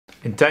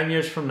In 10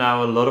 years from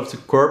now, a lot of the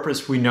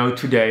corporates we know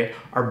today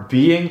are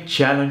being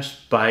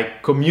challenged by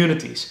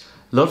communities.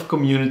 A lot of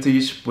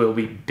communities will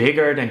be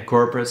bigger than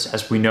corporates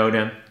as we know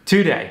them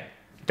today.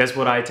 That's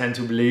what I tend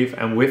to believe,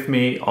 and with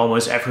me,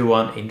 almost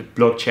everyone in the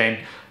blockchain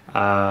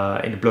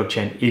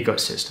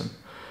ecosystem.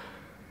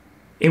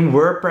 In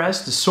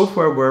WordPress, the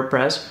software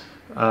WordPress,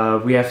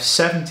 we have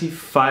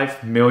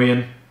 75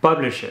 million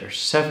publishers.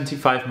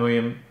 75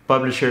 million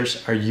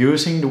publishers are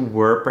using the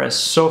WordPress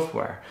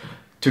software.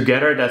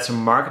 Together, that's a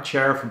market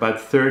share of about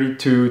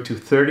 32 to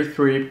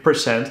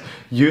 33%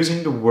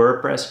 using the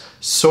WordPress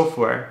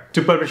software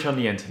to publish on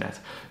the internet.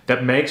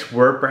 That makes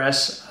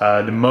WordPress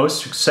the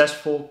most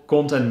successful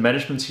content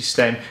management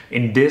system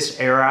in this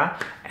era,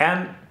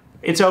 and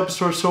it's open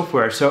source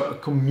software. So a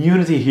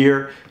community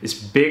here is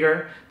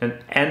bigger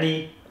than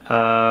any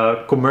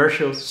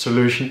commercial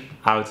solution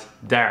out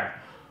there.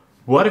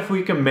 What if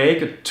we can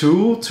make a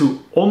tool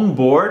to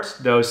onboard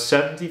those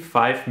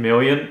 75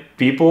 million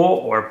people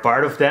or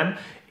part of them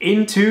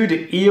into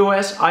the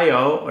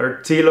EOSIO or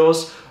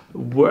Telos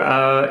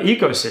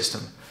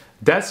ecosystem?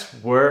 That's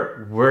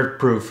where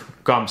WordProof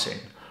comes in.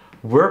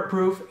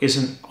 WordProof is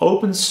an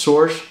open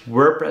source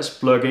WordPress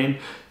plugin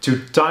to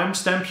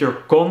timestamp your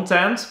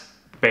content,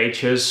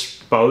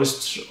 pages,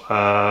 posts,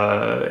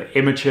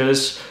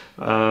 images,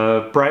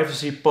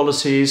 privacy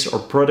policies or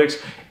products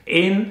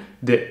in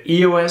the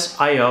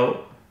EOSIO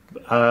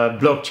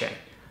blockchain.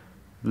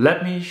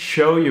 Let me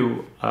show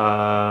you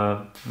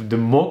the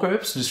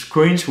mockups, the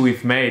screens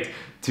we've made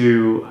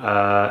to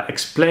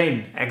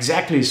explain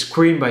exactly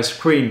screen by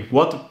screen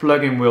what the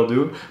plugin will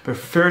do. But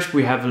first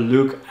we have a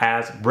look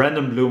at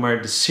Brandon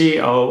Bloomer, the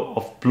CEO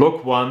of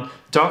Block One,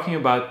 talking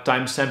about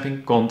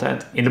timestamping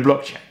content in the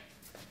blockchain.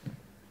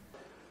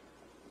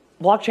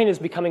 Blockchain is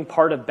becoming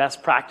part of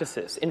best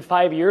practices. In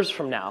 5 years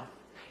from now,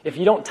 if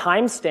you don't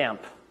timestamp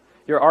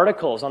your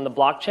articles on the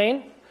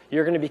blockchain,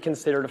 you're going to be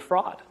considered a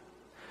fraud.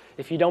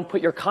 If you don't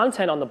put your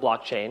content on the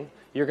blockchain,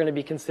 you're going to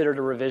be considered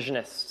a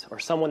revisionist or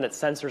someone that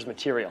censors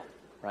material,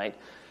 right?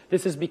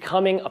 This is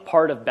becoming a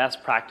part of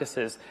best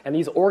practices, and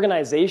these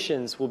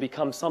organizations will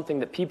become something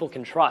that people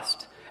can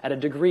trust at a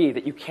degree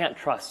that you can't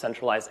trust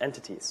centralized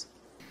entities.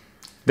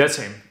 That's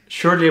him.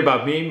 Shortly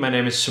about me, my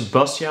name is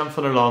Sebastiaan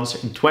van der Lans.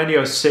 In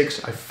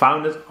 2006, I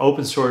founded an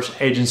open source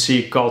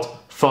agency called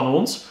Van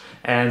Ons.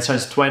 And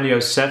since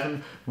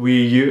 2007,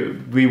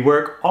 we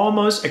work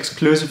almost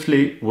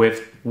exclusively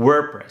with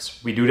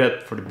WordPress. We do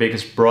that for the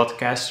biggest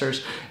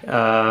broadcasters,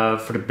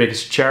 for the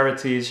biggest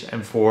charities,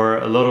 and for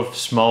a lot of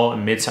small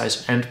and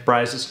mid-sized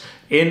enterprises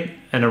in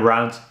and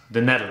around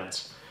the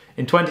Netherlands.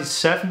 In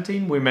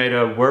 2017, we made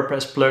a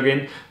WordPress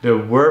plugin, the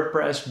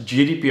WordPress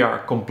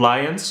GDPR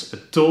compliance, a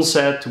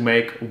toolset to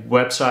make a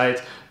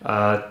website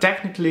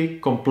technically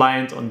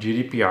compliant on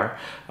GDPR,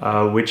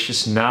 which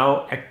is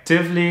now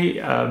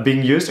actively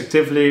being used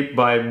actively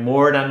by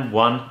more than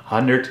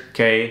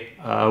 100k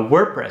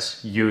WordPress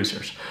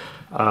users.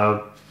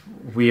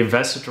 We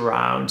invested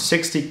around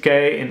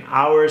 60k in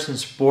hours and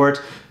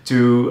support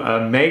to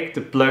make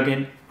the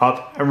plugin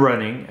up and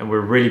running, and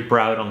we're really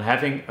proud on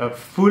having a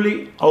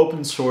fully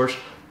open source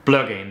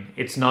plugin.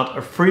 It's not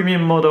a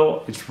freemium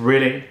model, it's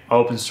really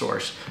open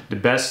source. The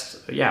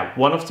best,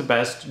 one of the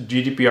best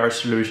GDPR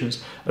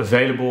solutions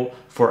available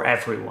for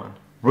everyone.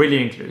 Really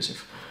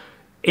inclusive.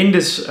 In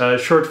this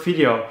short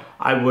video,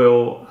 I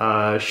will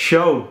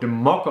show the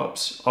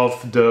mockups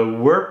of the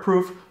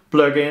WordProof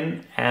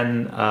plugin,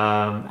 and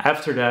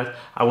after that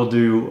I will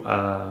do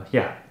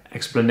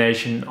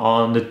explanation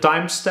on the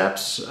time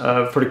steps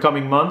for the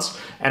coming months,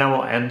 and I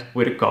will end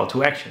with a call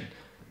to action.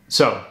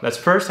 So let's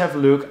first have a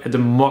look at the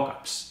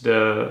mockups,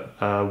 the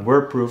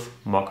WordProof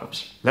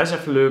mockups. Let's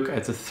have a look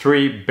at the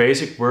 3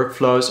 basic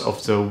workflows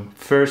of the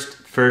first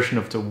version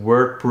of the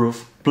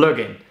WordProof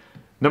plugin.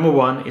 Number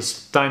 1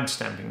 is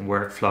timestamping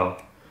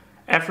workflow.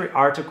 Every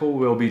article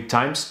will be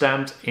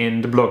timestamped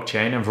in the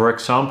blockchain, and for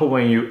example,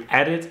 when you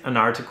edit an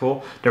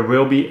article, there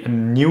will be a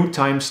new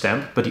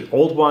timestamp, but the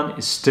old one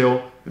is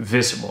still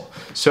visible.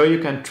 So you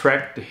can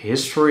track the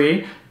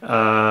history,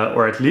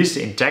 or at least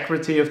the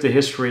integrity of the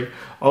history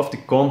of the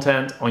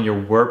content on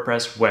your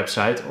WordPress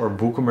website or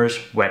WooCommerce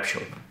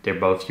webshop. They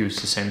both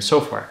use the same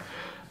software.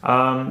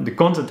 The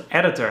content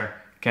editor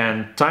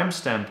can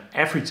timestamp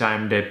every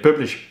time they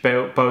publish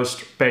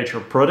post, page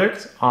or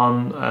product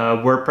on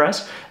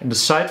WordPress, and the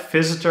site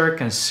visitor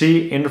can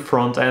see in the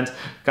front end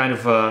kind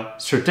of a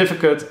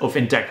certificate of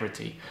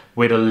integrity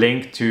with a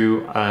link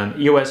to an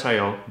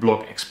EOSIO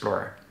blog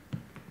explorer.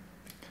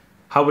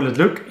 How will it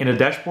look in a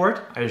dashboard?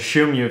 I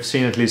assume you've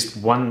seen at least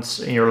once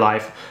in your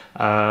life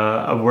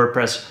a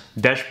WordPress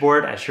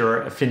dashboard, as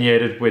you're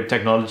affiliated with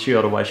technology,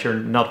 otherwise you're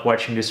not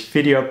watching this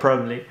video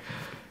probably.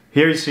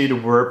 Here you see the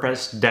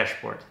WordPress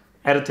dashboard.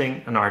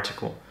 Editing an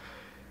article.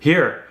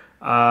 Here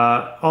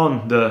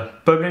on the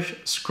publish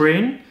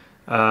screen,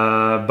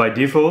 by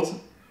default,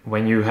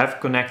 when you have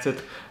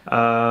connected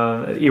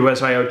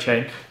EOSIO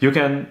chain, you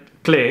can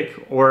click,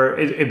 or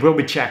it will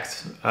be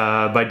checked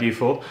by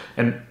default.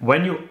 And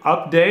when you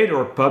update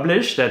or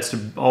publish, that's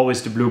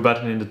always the blue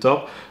button in the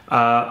top,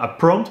 a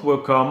prompt will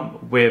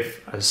come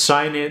with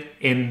sign it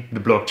in the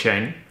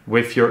blockchain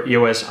with your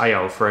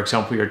EOSIO, for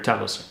example, your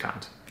Telos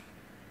account.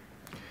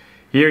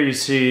 Here you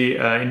see,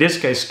 in this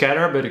case,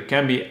 Scatter, but it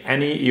can be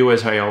any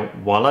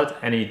EOSIO wallet,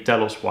 any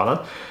Telos wallet.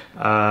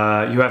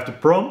 You have the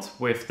prompt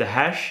with the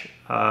hash,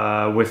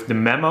 with the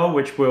memo,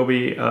 which will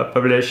be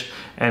published,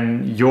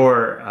 and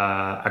your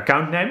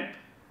account name.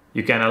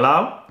 You can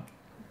allow.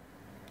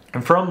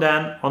 And from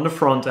then, on the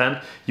front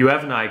end, you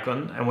have an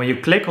icon. And when you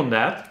click on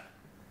that,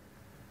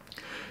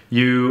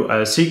 you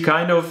see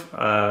kind of,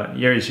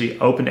 here you see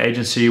Open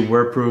Agency,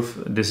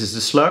 WordProof. This is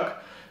the slug.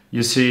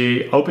 You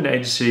see Open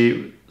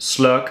Agency,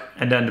 slug,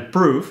 and then the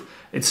proof.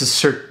 It's a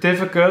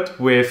certificate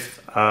with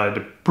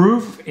the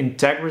proof of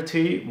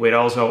integrity, with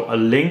also a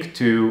link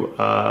to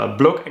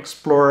Block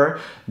Explorer,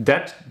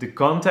 that the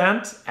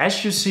content,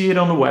 as you see it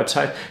on the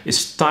website,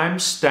 is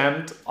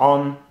time-stamped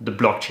on the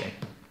blockchain.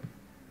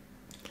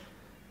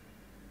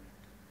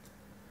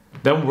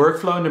 Then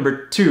workflow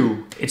number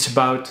 2, it's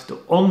about the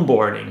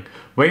onboarding.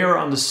 When you're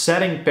on the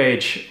setting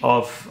page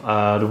of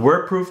the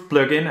WordProof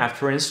plugin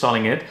after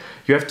installing it,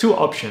 you have 2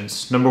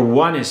 options. Number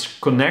 1 is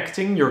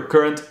connecting your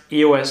current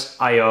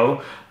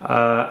EOSIO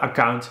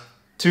account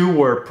to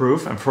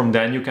WordProof, and from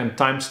then you can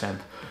timestamp.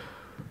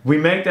 We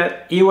make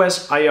that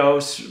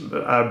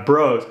EOSIO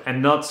broad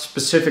and not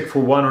specific for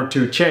 1 or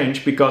 2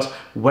 change, because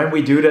when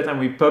we do that and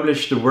we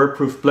publish the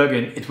WordProof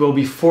plugin, it will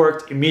be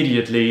forked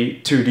immediately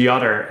to the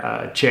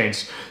other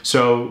chains.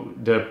 So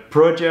the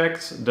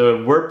project, the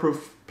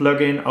WordProof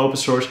plugin open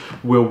source,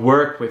 will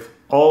work with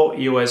all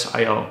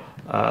EOSIO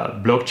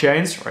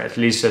blockchains, or at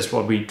least that's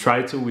what we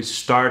try to. We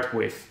start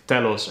with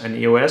Telos and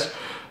EOS,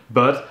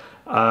 but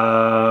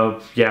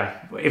yeah,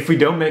 if we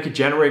don't make it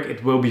generic,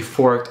 it will be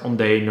forked on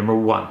day number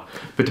 1.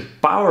 But the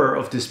power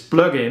of this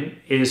plugin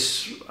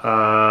is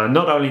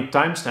not only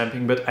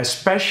timestamping, but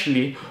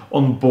especially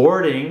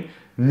onboarding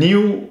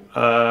new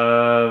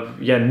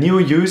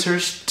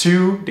users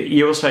to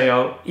the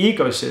EOSIO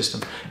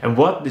ecosystem. And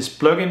what this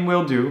plugin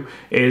will do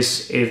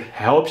is it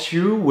helps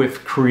you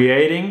with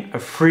creating a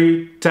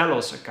free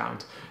Telos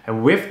account.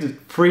 And with the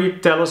free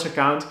Telos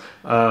account,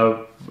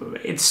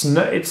 it's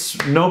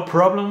no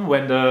problem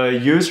when the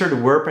user, the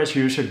WordPress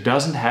user,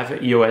 doesn't have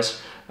an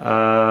EOS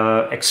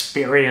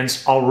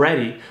experience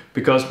already,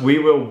 because we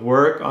will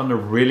work on a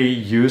really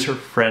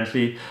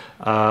user-friendly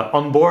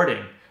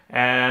onboarding.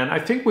 And I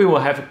think we will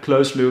have a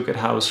close look at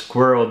how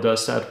Squirrel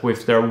does that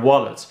with their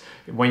wallets.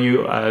 When you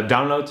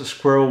download the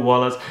Squirrel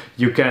wallet,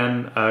 you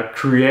can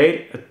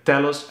create a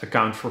Telos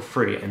account for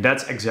free. And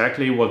that's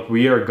exactly what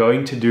we are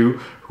going to do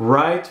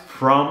right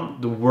from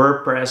the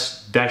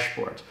WordPress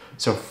dashboard.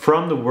 So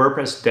from the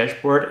WordPress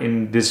dashboard,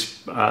 in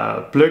this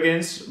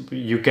plugins,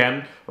 you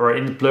can, or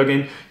in the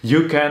plugin,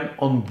 you can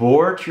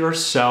onboard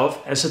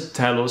yourself as a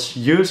Telos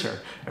user.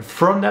 And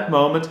from that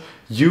moment,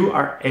 you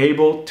are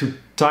able to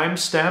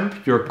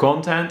timestamp your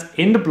content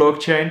in the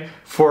blockchain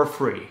for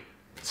free.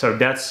 So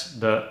that's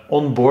the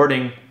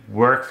onboarding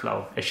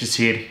workflow, as you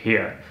see it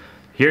here.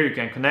 Here you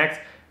can connect,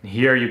 and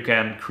here you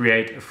can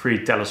create a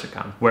free Telos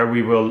account, where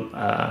we will,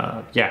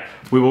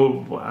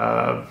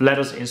 let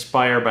us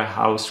inspire by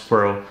how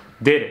Squirrel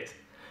did it.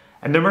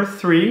 And number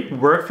 3,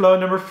 workflow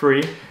number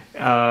 3,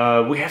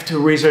 we have to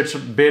research a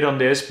bit on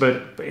this,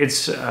 but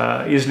it's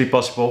easily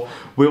possible.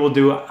 We will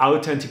do an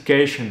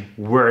authentication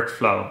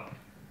workflow.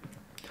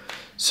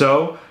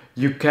 So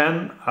you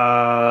can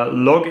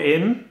log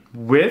in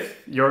with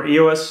your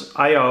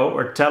EOSIO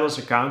or Telos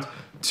account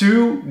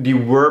to the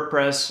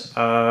WordPress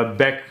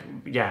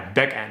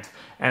backend,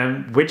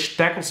 and which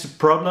tackles the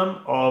problem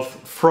of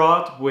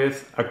fraud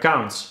with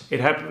accounts.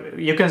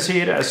 You can see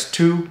it as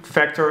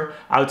 2-factor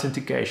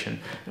authentication.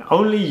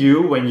 Only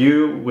you, when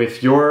you,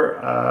 with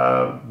your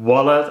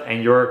wallet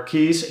and your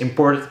keys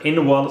imported in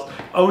the wallet,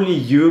 only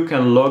you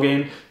can log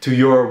in to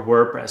your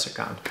WordPress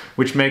account,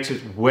 which makes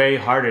it way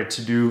harder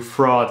to do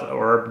fraud,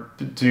 or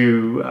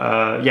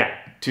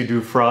to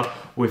do fraud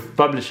with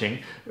publishing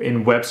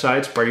in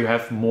websites where you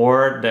have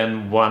more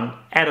than 1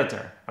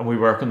 editor, and we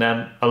work on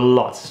them a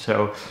lot.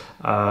 So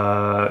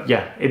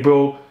it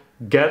will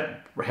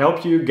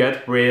help you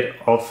get rid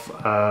of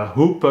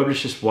who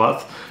publishes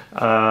what,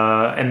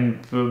 and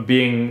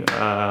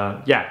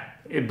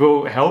it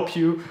will help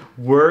you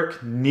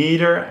work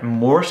neater and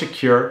more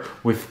secure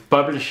with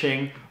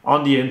publishing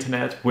on the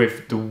internet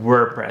with the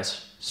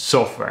WordPress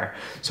software.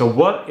 So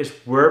what is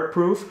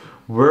WordProof?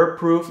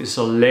 WordProof is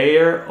a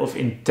layer of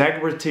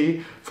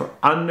integrity for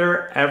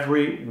under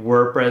every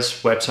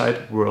WordPress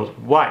website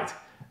worldwide.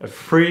 A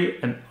free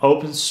and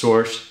open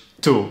source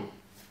tool.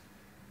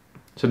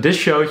 So this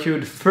shows you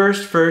the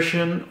first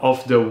version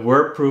of the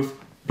WordProof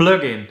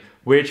plugin,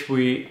 which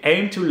we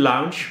aim to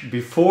launch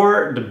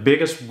before the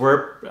biggest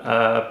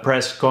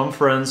WordPress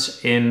conference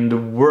in the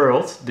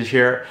world. This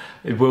year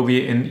it will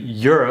be in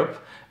Europe,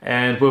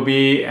 and will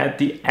be at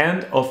the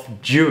end of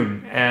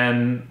June.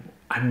 And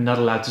I'm not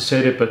allowed to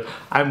say that, but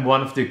I'm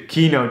one of the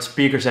keynote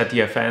speakers at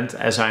the event,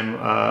 as I'm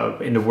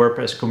in the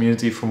WordPress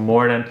community for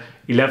more than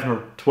 11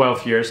 or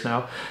 12 years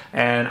now.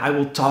 And I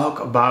will talk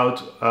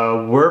about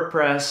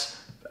WordPress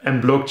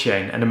and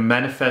blockchain and a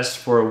manifest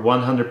for a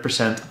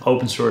 100%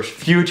 open source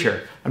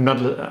future. I'm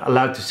not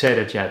allowed to say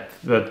that yet,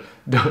 but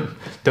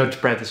don't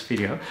spread this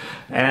video.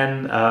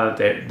 And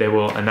they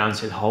will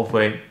announce it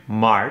halfway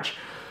March.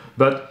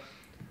 But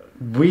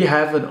we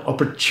have an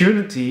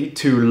opportunity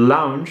to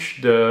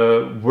launch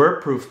the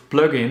WordProof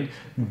plugin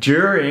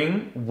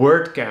during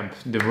WordCamp.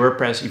 The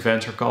WordPress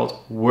events are called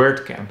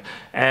WordCamp.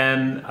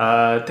 And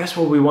that's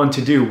what we want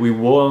to do. We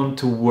want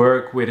to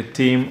work with a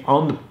team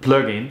on the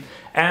plugin,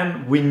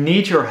 and we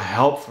need your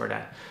help for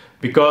that.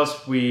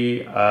 Because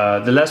the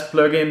last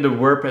plugin, the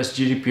WordPress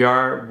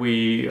GDPR,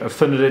 we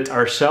funded it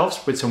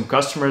ourselves with some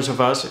customers of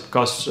us. It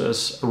costs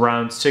us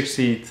around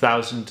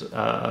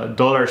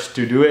 $60,000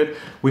 to do it.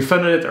 We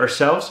funded it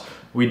ourselves.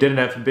 We didn't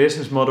have a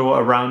business model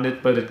around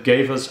it, but it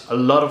gave us a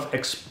lot of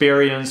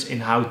experience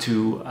in how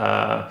to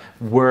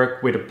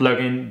work with a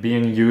plugin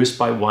being used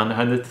by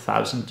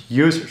 100,000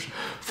 users.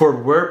 For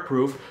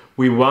WordProof,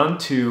 we want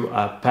to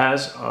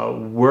pass a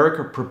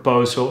worker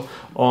proposal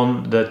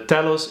on the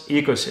Telos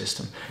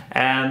ecosystem.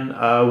 And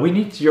we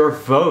need your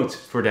vote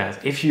for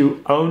that. If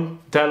you own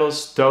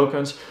Telos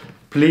tokens,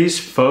 please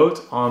vote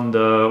on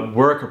the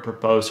worker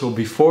proposal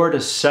before the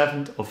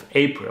 7th of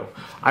April.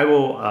 I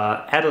will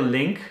add a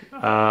link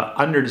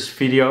under this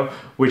video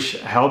which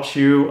helps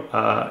you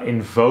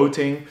in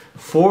voting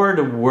for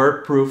the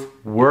WordProof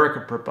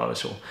worker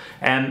proposal.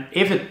 And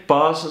if it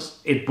passes,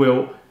 it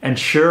will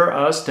ensure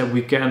us that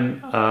we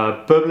can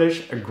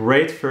publish a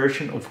great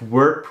version of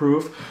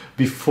WordProof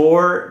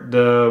before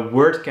the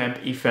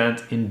WordCamp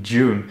event in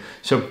June.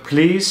 So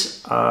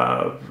please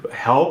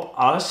help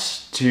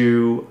us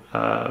to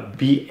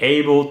be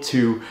able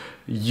to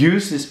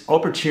use this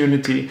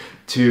opportunity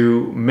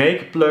to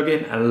make a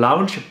plugin and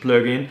launch a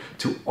plugin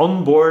to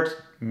onboard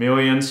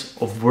millions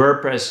of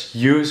WordPress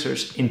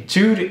users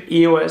into the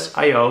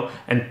EOSIO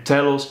and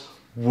Telos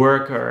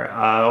worker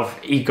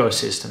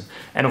ecosystem.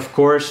 And of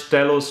course,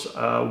 Telos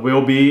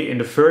will be, in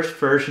the first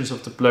versions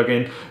of the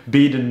plugin,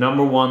 be the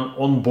 #1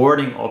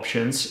 onboarding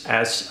options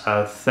as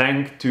a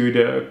thank to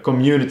the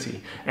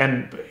community.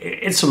 And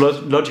it's a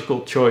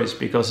logical choice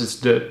because it's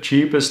the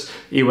cheapest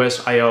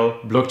EOSIO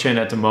blockchain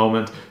at the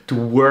moment to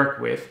work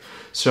with.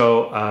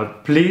 So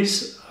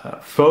please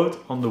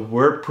vote on the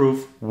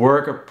WordProof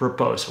worker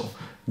proposal.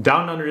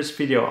 Down under this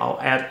video, I'll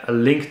add a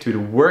link to the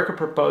worker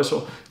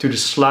proposal, to the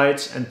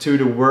slides, and to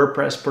the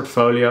WordPress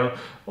portfolio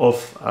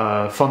of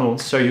Van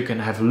Ons, so you can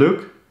have a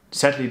look.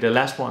 Sadly, the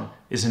last one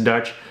is in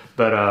Dutch,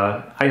 but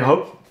I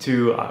hope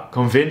to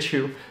convince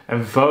you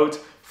and vote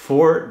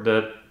for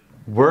the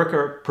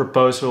worker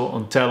proposal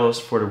on Telos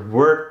for the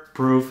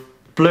WordProof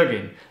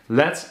plugin.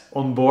 Let's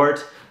onboard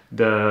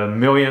the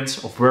millions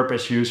of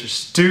WordPress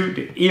users to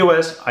the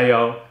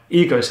EOSIO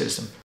ecosystem.